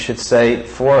 we should say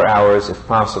 4 hours if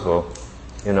possible,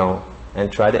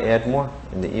 and try to add more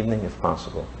in the evening if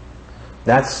possible.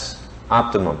 That's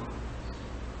optimum.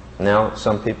 Now,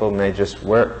 some people may just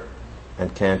work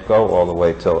and can't go all the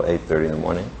way till 8:30 in the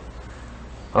morning.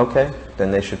 Okay,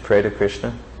 then they should pray to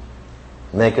Krishna.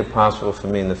 Make it possible for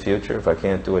me in the future if I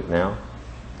can't do it now.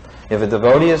 If a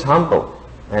devotee is humble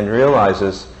and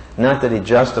realizes not that he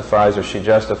justifies or she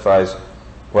justifies,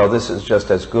 well, this is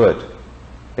just as good.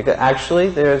 Because actually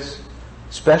there's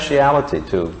speciality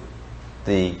to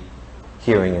the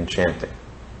hearing and chanting.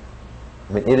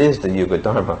 I mean, it is the Yuga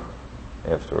Dharma,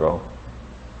 after all.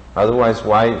 Otherwise,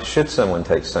 why should someone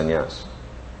take sannyas?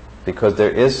 Because there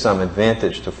is some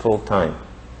advantage to full-time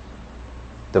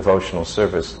devotional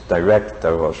service, direct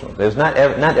devotional. There's not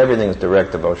everything is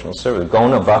direct devotional service.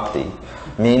 Gona bhakti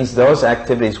means those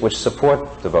activities which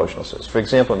support devotional service. For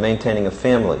example, maintaining a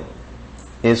family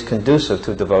is conducive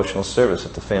to devotional service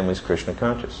if the family is Krishna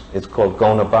conscious. It's called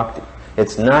Gona Bhakti.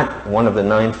 It's not one of the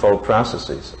 9-fold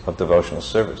processes of devotional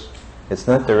service. It's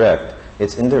not direct,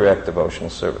 it's indirect devotional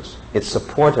service. It's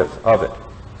supportive of it.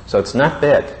 So it's not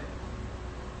bad.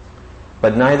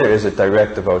 But neither is it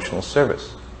direct devotional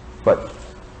service. But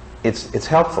it's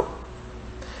helpful.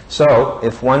 So,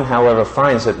 if one, however,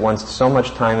 finds that once so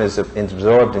much time is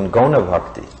absorbed in Gona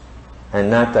Bhakti and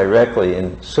not directly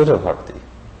in Sudha Bhakti,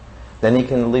 then he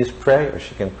can at least pray, or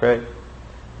she can pray.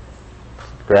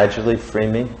 Gradually free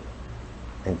me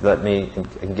and let me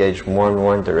engage more and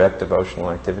more in direct devotional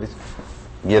activities.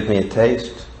 Give me a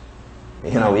taste.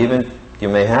 Even you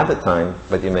may have the time,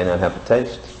 but you may not have the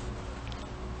taste.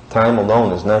 Time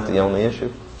alone is not the only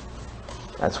issue.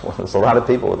 There's a lot of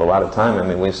people with a lot of time. I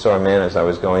mean, we saw a man as I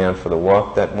was going out for the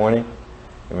walk that morning.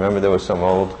 Remember there was some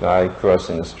old guy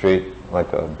crossing the street,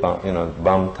 like a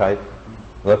bum type.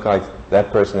 Looked like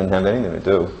that person didn't have anything to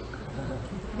do.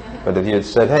 But if you had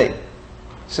said, hey,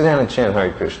 sit down and chant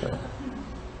Hare Krishna.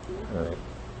 Right.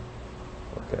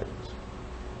 Okay.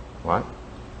 What?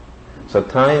 So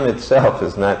time itself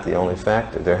is not the only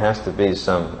factor. There has to be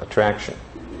some attraction.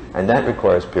 And that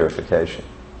requires purification.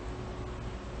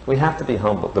 We have to be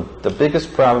humble. The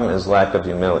biggest problem is lack of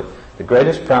humility. The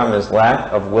greatest problem is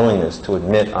lack of willingness to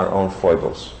admit our own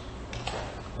foibles.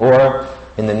 Or,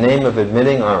 in the name of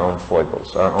admitting our own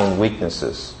foibles, our own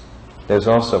weaknesses, there's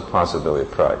also a possibility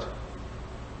of pride.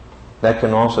 That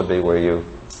can also be where you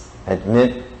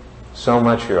admit so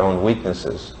much your own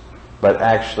weaknesses, but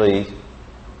actually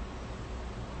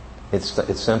it's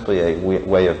simply a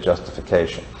way of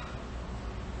justification.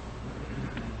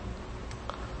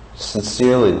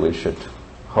 Sincerely, we should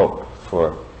hope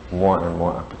for more and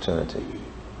more opportunity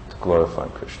to glorify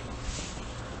Krishna.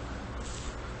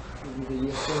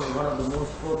 You're saying one of the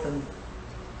most important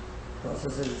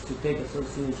processes is to take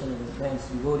association with advanced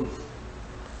devotees.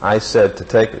 I said to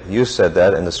take, you said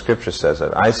that, and the scripture says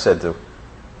that. I said to,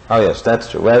 oh yes,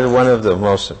 that's true. That is one of the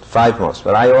five most.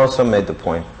 But I also made the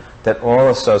point that all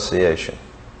association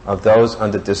of those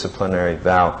under disciplinary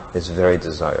vow is very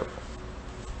desirable.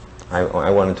 I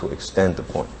wanted to extend the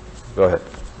point. Go ahead.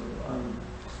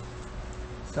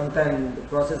 Sometimes in the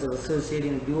process of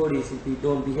associating with devotees, if we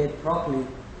don't behave properly,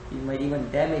 it might even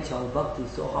damage our bhakti.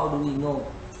 So how do we know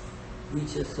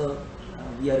which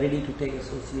we are ready to take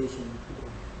association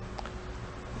with?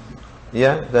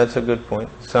 Yeah, that's a good point.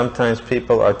 Sometimes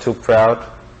people are too proud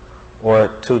or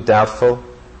too doubtful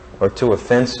or too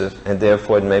offensive, and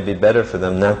therefore it may be better for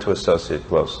them not to associate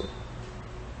closely.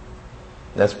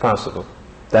 That's possible.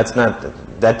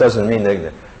 That doesn't mean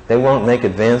they won't make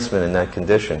advancement in that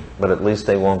condition, but at least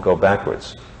they won't go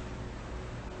backwards.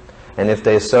 And if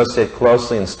they associate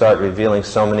closely and start revealing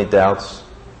so many doubts,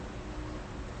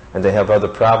 and they have other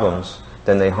problems,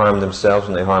 then they harm themselves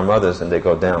and they harm others and they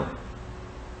go down.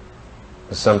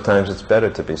 Sometimes it's better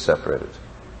to be separated.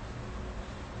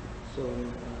 So,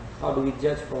 how do we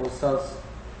judge for ourselves?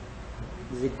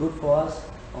 Is it good for us?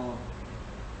 Or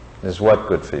Is what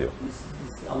good for you?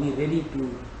 are we ready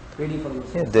for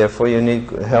this? Yeah, therefore you need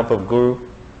the help of Guru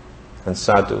and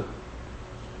Sadhu.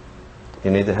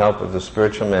 You need the help of the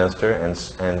spiritual master and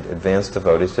advanced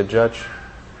devotees to judge.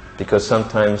 Because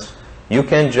sometimes you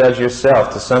can judge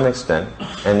yourself to some extent,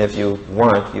 and if you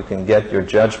want, you can get your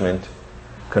judgment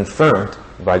confirmed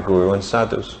by Guru and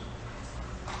Sadhus.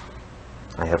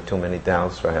 I have too many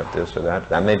doubts, or I have this or that.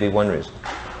 That may be one reason.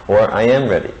 Or I am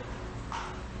ready.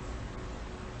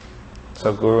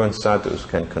 So Guru and Sadhus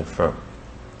can confirm.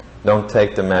 Don't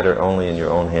take the matter only in your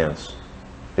own hands,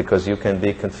 because you can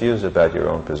be confused about your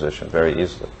own position very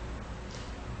easily.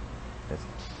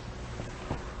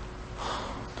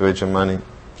 Dvijamani.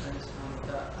 I just wanted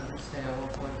to understand at one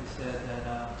point you said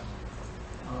that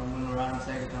when we're on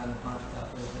Sankirtan and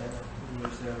Panchatattva is there, the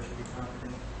Guru there should be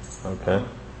confident. Okay.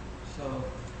 So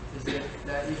is it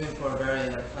that even for a very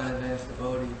unadvanced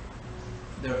devotee,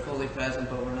 they're fully present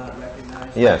but we're not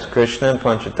recognized? Yes, Krishna and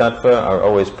Panchatattva are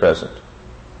always present,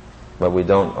 but we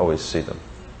don't always see them.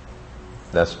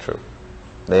 That's true.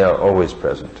 They are always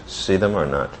present, see them or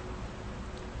not.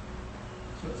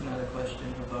 So it's another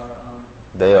question of our...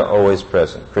 They are always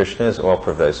present. Krishna is all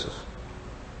pervasive.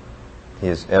 He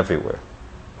is everywhere.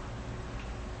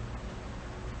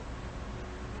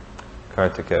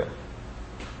 Kartikeya.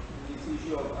 This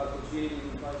issue of associating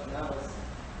with Vaishnavas,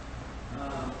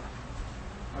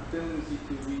 our tendency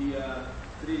to be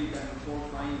critical and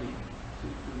fault-finding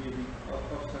seems to be a big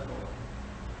obstacle.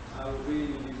 I was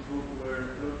reading in this book where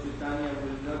Lord Chaitanya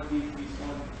will not give his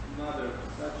own mother,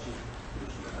 Sachi,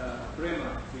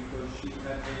 Prema, because she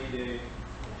had made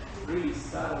a really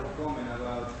subtle comment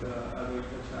about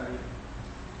Advaitacharya.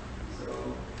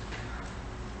 So,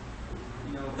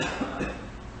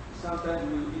 sometimes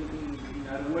in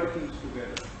our workings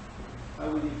together, how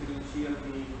we differentiate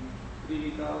being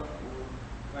critical or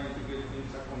trying to get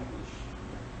things accomplished.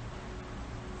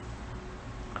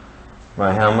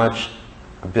 By how much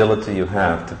ability you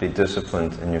have to be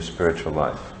disciplined in your spiritual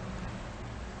life.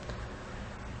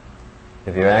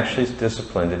 If you're actually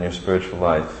disciplined in your spiritual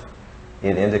life,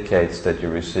 it indicates that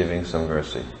you're receiving some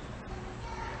mercy.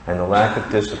 And the lack of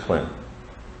discipline,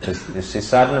 you see,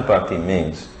 sadhana bhakti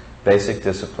means basic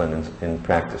discipline in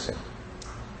practicing.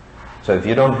 So if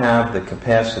you don't have the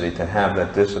capacity to have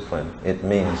that discipline, it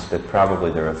means that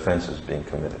probably there are offenses being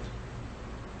committed.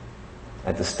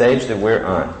 At the stage that we're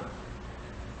on,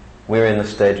 we're in the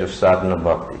stage of sadhana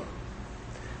bhakti.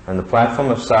 On the platform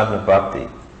of sadhana bhakti,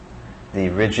 the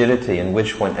rigidity in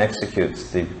which one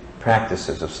executes the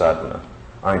practices of sadhana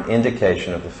are an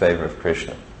indication of the favor of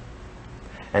Krishna.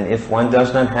 And if one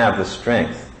does not have the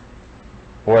strength,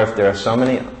 or if there are so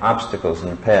many obstacles in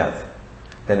the path,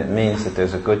 then it means that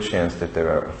there's a good chance that there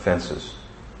are offenses.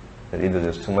 That either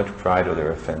there's too much pride or there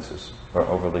are offenses, or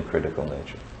overly critical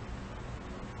nature.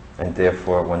 And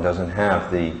therefore one doesn't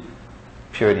have the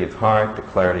purity of heart, the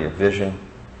clarity of vision,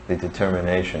 the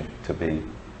determination to be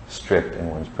strict in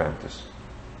one's practice.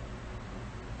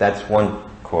 That's one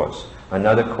cause.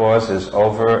 Another cause is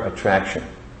over-attraction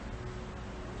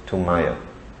to Maya.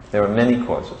 There are many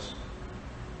causes,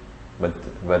 but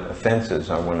offenses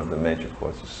are one of the major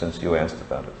causes, since you asked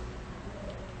about it.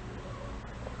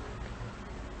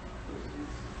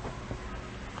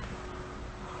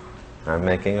 I'm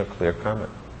making a clear comment.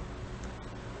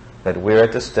 That we're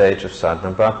at the stage of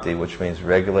sadhana bhakti, which means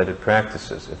regulated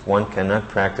practices. If one cannot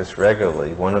practice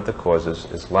regularly, one of the causes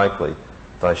is likely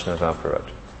Vaishnava aparat.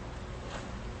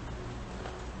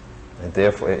 And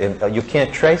therefore, you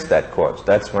can't trace that cause.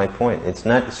 That's my point. It's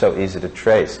not so easy to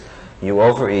trace. You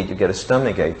overeat, you get a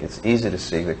stomach ache. It's easy to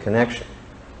see the connection.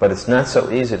 But it's not so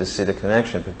easy to see the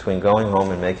connection between going home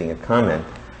and making a comment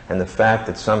and the fact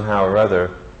that somehow or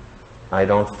other I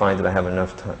don't find that I have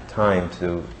enough time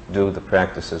to do the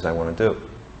practices I want to do.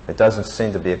 It doesn't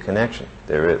seem to be a connection.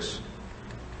 There is.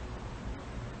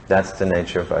 That's the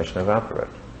nature of Vaishnava aparat.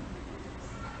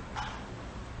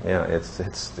 Yeah, it's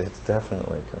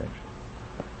definitely a connection.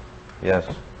 Yes?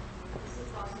 Is it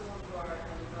possible for a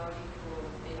devotee who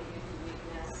may be due to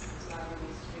weakness is not going to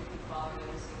be strictly following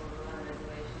every single rule and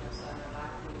regulation of sadhana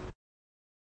bhakti?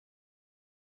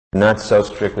 Not so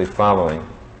strictly following,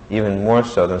 even more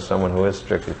so than someone who is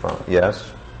strictly following.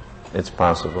 Yes, it's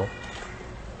possible.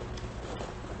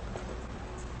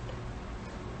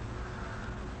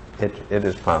 It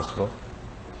is possible.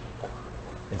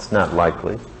 It's not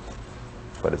likely,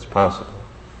 but it's possible.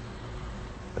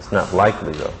 It's not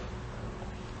likely, though.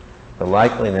 The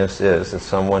likeliness is that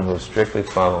someone who is strictly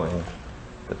following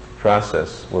the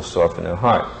process will soften their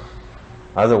heart.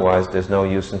 Otherwise, there's no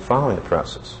use in following the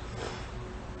process.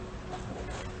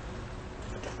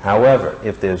 However,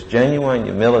 if there's genuine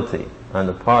humility on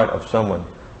the part of someone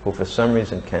who for some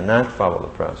reason cannot follow the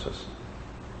process,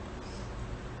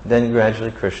 then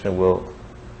gradually Krishna will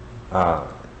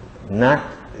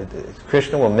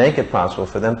Krishna will make it possible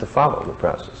for them to follow the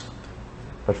process.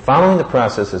 But following the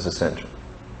process is essential.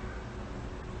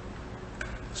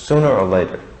 Sooner or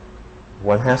later,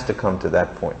 one has to come to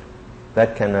that point.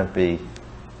 That cannot be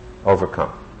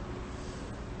overcome.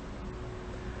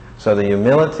 So the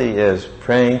humility is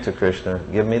praying to Krishna,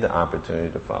 give me the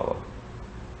opportunity to follow.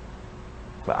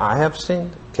 But I have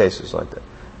seen cases like that.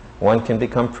 One can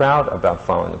become proud about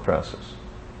following the process.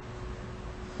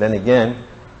 Then again,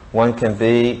 one can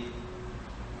be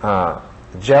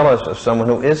jealous of someone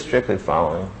who is strictly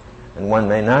following, and one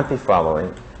may not be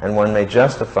following, and one may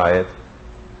justify it,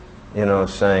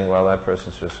 saying, well, that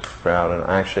person's just proud, and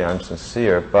actually I'm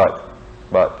sincere, but.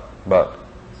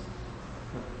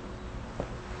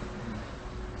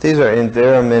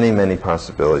 There are many, many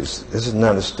possibilities. This is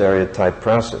not a stereotyped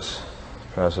process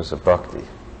of bhakti.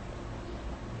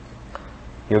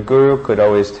 Your guru could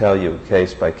always tell you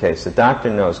case by case. The doctor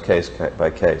knows case by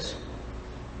case.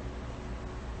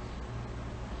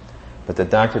 But the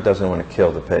doctor doesn't want to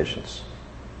kill the patients.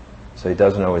 So he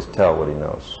doesn't always tell what he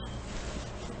knows.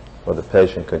 Or the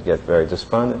patient could get very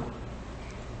despondent.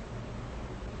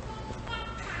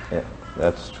 Yeah,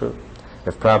 that's true.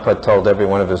 If Prabhupada told every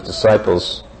one of his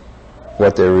disciples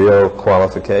what their real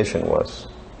qualification was,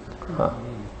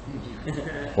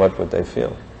 what would they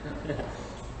feel?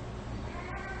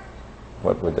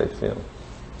 What would they feel?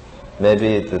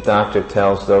 Maybe the doctor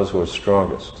tells those who are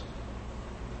strongest.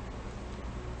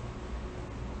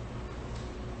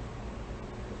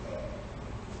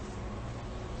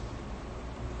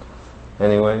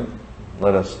 Anyway,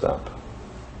 let us stop.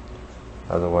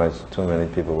 Otherwise, too many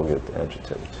people will get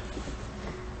agitated.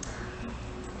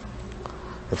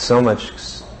 It's so much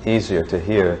easier to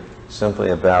hear simply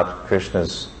about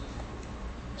Krishna's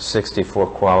 64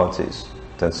 qualities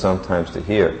than sometimes to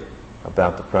hear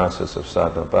about the process of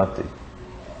sadhana bhakti.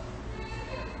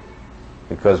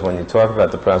 Because when you talk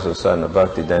about the process of sadhana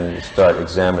bhakti, then you start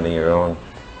examining your own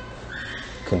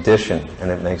condition,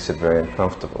 and it makes it very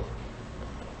uncomfortable.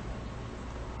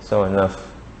 So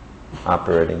enough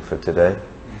operating for today.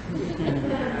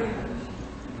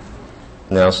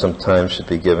 Now some time should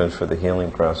be given for the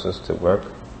healing process to work.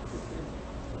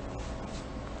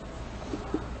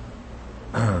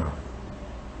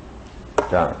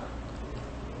 Jai.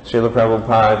 Srila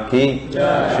Prabhupada ki,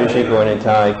 Shri Shri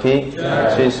Gauranitai ki,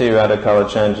 Shri Shri Radha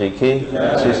Kalachan ji ki,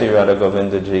 Shri Shri Radha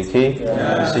Govinda ji ki,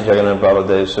 Shri Jagannath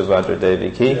Baladev Subhadra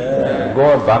Devi ki,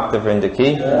 Gaur Bhakta Vrinda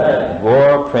ki,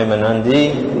 Gaur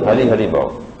Premanandi, Hari Hari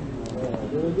Bol.